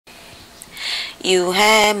You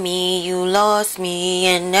had me, you lost me,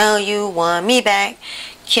 and now you want me back.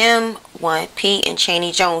 Kim want Pete and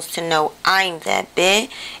Chaney Jones to know I'm that bitch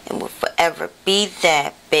and will forever be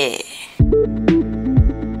that bitch.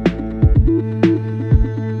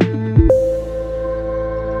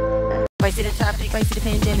 Spicy the topic, spicy the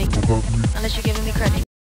pandemic, unless you're giving me credit.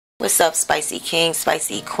 What's up, spicy kings,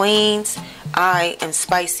 spicy queens? I am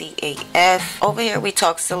Spicy AF. Over here we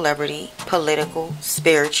talk celebrity, political,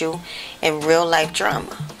 spiritual, and real life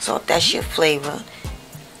drama. So if that's your flavor,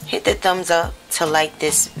 hit the thumbs up to like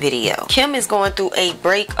this video. Kim is going through a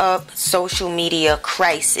breakup social media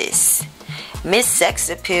crisis. Miss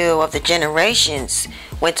Sex Appeal of the generations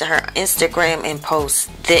went to her Instagram and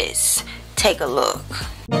posted this. Take a look.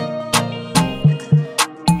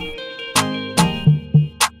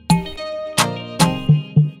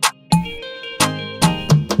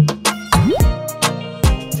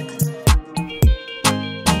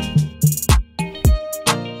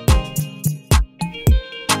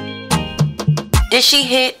 Did she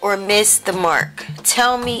hit or miss the mark?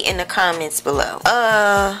 Tell me in the comments below.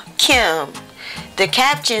 Kim, the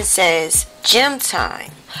caption says gym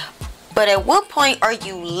time, but at what point are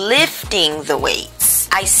you lifting the weights?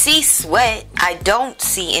 I see sweat. I don't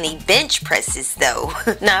see any bench presses though.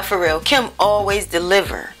 Nah, for real, Kim always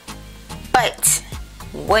deliver. But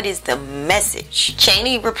what is the message?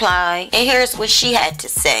 Chaney replied, and here's what she had to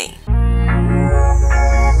say.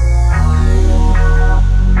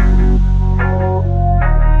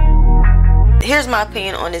 Here's my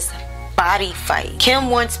opinion on this body fight. Kim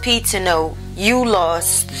wants Pete to know you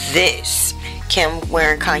lost this. Kim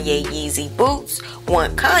wearing Kanye Yeezy boots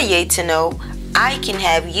want Kanye to know I can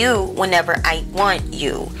have you whenever I want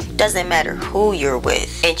you. Doesn't matter who you're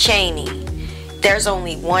with. And Chaney, there's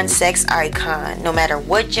only one sex icon. No matter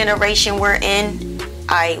what generation we're in,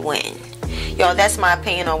 I win. Y'all, that's my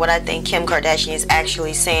opinion on what I think Kim Kardashian is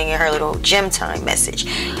actually saying in her little gym time message.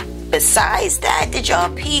 Besides that, did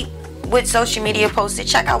y'all peep what social media posted?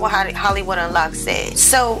 Check out what Hollywood Unlocked said.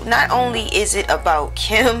 So not only is it about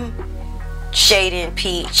Kim shading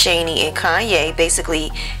Pete, Chaney, and Kanye,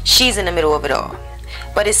 basically she's in the middle of it all,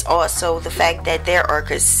 but it's also the fact that there are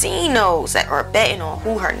casinos that are betting on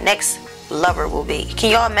who her next lover will be.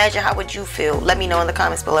 Can y'all imagine? How would you feel? Let me know in the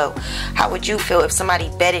comments below. How would you feel if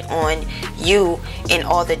somebody betted on you and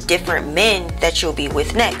all the different men that you'll be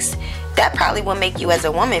with next? That probably will make you as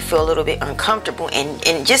a woman feel a little bit uncomfortable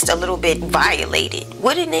and just a little bit violated,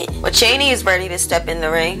 wouldn't it? Well, Chaney is ready to step in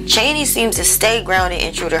the ring. Chaney seems to stay grounded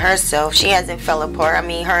and true to herself. She hasn't fell apart. I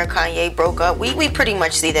mean, her and Kanye broke up. We pretty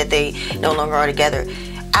much see that they no longer are together.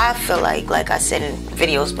 I feel like I said in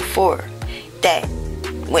videos before, that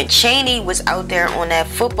when Chaney was out there on that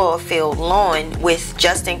football field lawn with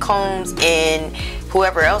Justin Combs and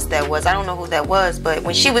whoever else that was, I don't know who that was, but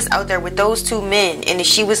when she was out there with those two men and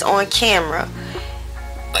she was on camera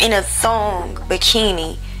in a thong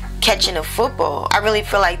bikini catching a football, I really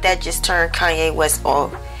feel like that just turned Kanye West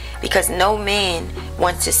off, because no man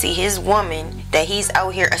wants to see his woman that he's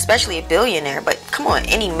out here, especially a billionaire, but come on,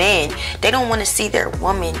 any man, they don't want to see their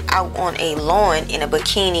woman out on a lawn in a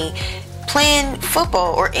bikini playing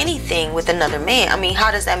football or anything with another man. I mean,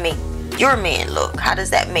 how does that make your man look? How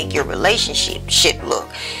does that make your relationship look?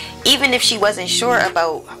 Even if she wasn't sure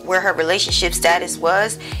about where her relationship status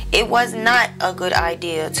was, it was not a good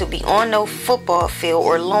idea to be on no football field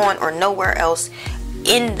or lawn or nowhere else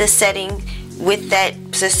in the setting with that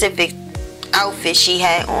specific outfit she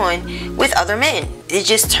had on with other men. It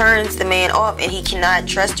just turns the man off and he cannot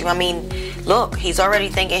trust you. I mean, look, he's already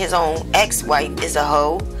thinking his own ex-wife is a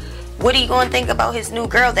hoe. What are you going to think about his new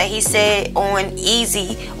girl that he said on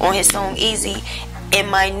Easy, on his song Easy, and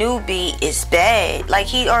my newbie is bad? Like,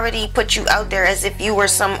 he already put you out there as if you were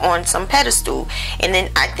on some pedestal. And then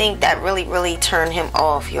I think that really turned him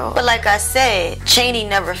off, y'all. But like I said, Chaney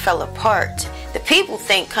never fell apart. The people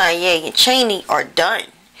think Kanye and Chaney are done.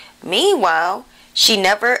 Meanwhile, she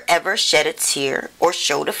never ever shed a tear or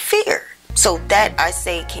showed a fear. So that, I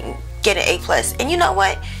say, can get an A+. And you know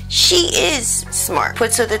what? She is smart.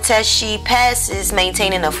 Put to the test, she passes,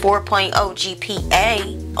 maintaining a 4.0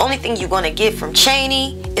 GPA. Only thing you're gonna get from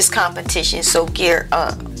Chaney is competition, so gear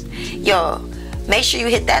up. Y'all, make sure you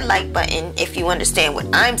hit that like button if you understand what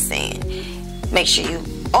I'm saying. Make sure you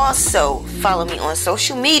also follow me on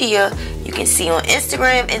social media. You can see on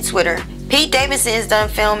Instagram and Twitter. Pete Davidson is done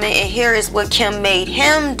filming, and here is what Kim made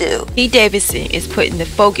him do. Pete Davidson is putting the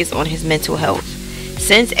focus on his mental health.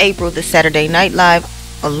 Since April, the Saturday Night Live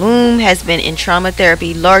alum has been in trauma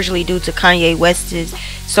therapy, largely due to Kanye West's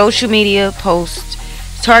social media posts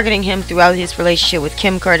targeting him throughout his relationship with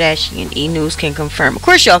Kim Kardashian. E! News can confirm. Of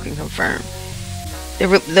course y'all can confirm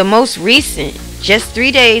The most recent, just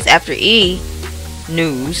 3 days after E!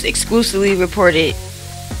 News exclusively reported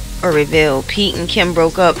or revealed Pete and Kim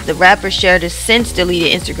broke up, the rapper shared a since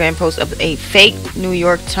deleted Instagram post of a fake New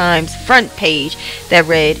York Times front page that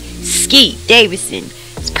read, "Skeet Davidson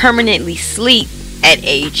is permanently asleep at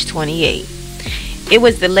age 28. It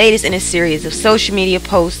was the latest in a series of social media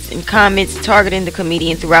posts and comments targeting the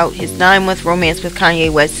comedian throughout his 9-month romance with Kanye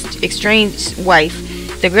West's estranged wife.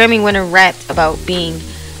 The Grammy winner rapped about being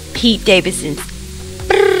Pete Davidson's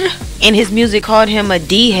and his music called him a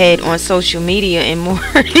D-head on social media and more.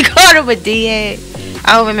 He called him a D-head.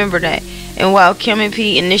 I don't remember that. And while Kim and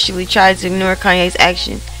Pete initially tried to ignore Kanye's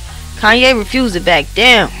actions, Kanye refused to back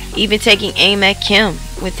down, even taking aim at Kim,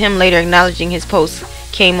 with him later acknowledging his post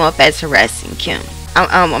came off as harassing Kim.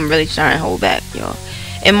 I'm really trying to hold back, y'all.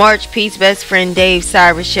 In March, Pete's best friend Dave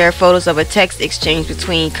Cyrus shared photos of a text exchange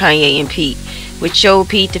between Kanye and Pete, which showed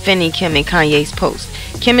Pete defending Kim in Kanye's post.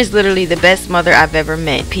 "Kim is literally the best mother I've ever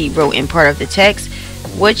met," Pete wrote in part of the text.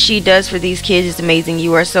 "What she does for these kids is amazing.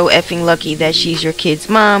 You are so effing lucky that she's your kid's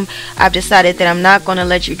mom. I've decided that I'm not going to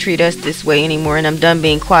let you treat us this way anymore, and I'm done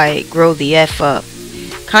being quiet. Grow the F up."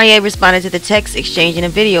 Kanye responded to the text exchange in a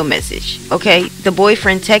video message. "Okay, the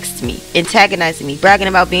boyfriend texts me, antagonizing me, bragging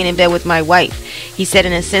about being in bed with my wife," he said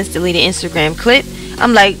in a since deleted Instagram clip.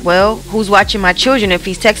 "I'm like, well, who's watching my children if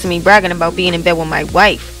he's texting me bragging about being in bed with my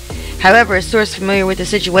wife?" However, a source familiar with the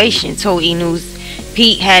situation told E! News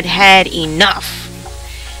Pete had had enough.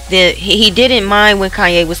 He didn't mind when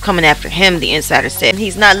Kanye was coming after him, the insider said.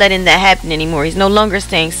 He's not letting that happen anymore. He's no longer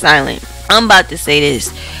staying silent. I'm about to say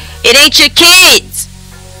this. It ain't your kids.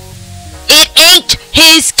 It ain't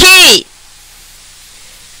his kid.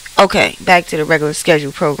 Okay, back to the regular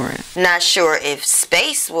scheduled program. Not sure if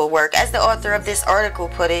space will work, as the author of this article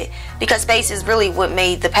put it, because space is really what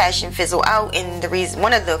made the passion fizzle out and the reason,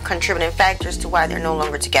 one of the contributing factors to why they're no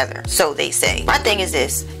longer together, so they say. My thing is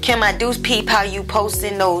this: Kim, I do peep how you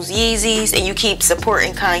posting those Yeezys and you keep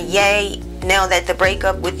supporting Kanye. Now that the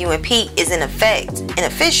breakup with you and Pete is in effect and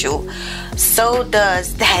official, so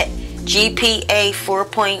does that GPA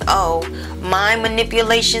 4.0 mind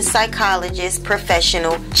manipulation psychologist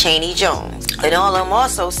professional CHANEY Jones. And all I'm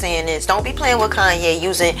also saying is, don't be playing with Kanye,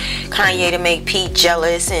 using Kanye to make Pete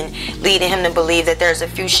jealous and leading him to believe that there's a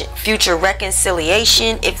future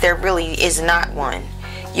reconciliation if there really is not one.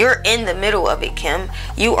 You're in the middle of it, Kim.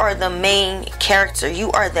 You are the main character.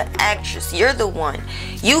 You are the actress. You're the one.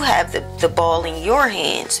 You have the ball in your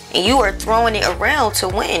hands and you are throwing it around to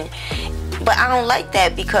win. But I don't like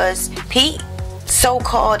that, because Pete,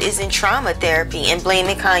 so-called, is in trauma therapy and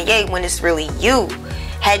blaming Kanye when it's really you.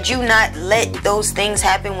 Had you not let those things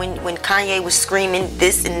happen when Kanye was screaming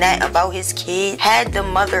this and that about his kid, had the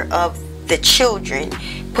mother of the children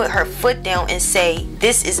put her foot down and say,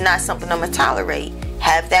 this is not something I'm going to tolerate,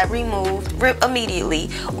 have that removed immediately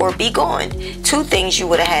or be gone. Two things you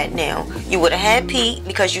would have had now. You would have had Pete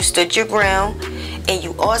because you stood your ground, and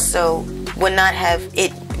you also would not have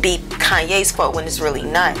it be Kanye's fault when it's really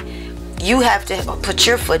not. You have to put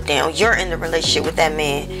your foot down. You're in the relationship with that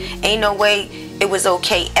man. Ain't no way it was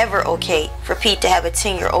ever okay for Pete to have a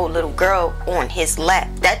 10-year-old little girl on his lap.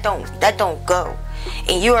 That don't go.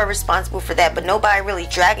 And you are responsible for that, but nobody really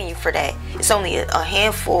dragging you for that. It's only a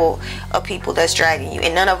handful of people that's dragging you,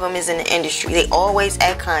 and none of them is in the industry. They always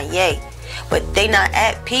at Kanye, but they not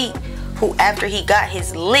at Pete, who, after he got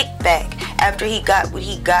his lick back, after he got what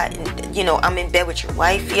he got, and, you know, I'm in bed with your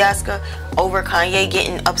wife fiasco over Kanye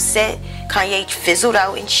getting upset, Kanye fizzled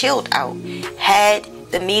out and chilled out. Had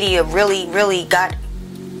the media really got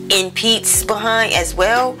in Pete's behind as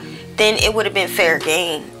well, then it would have been fair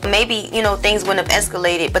game. Maybe, you know, things wouldn't have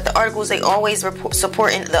escalated, but the articles, they always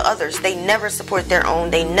supporting the others. They never support their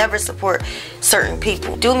own. They never support certain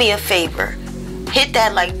people. Do me a favor. Hit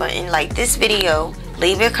that like button, like this video,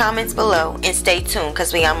 leave your comments below, and stay tuned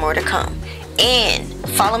because we got more to come. And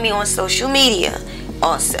follow me on social media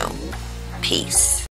also. Peace.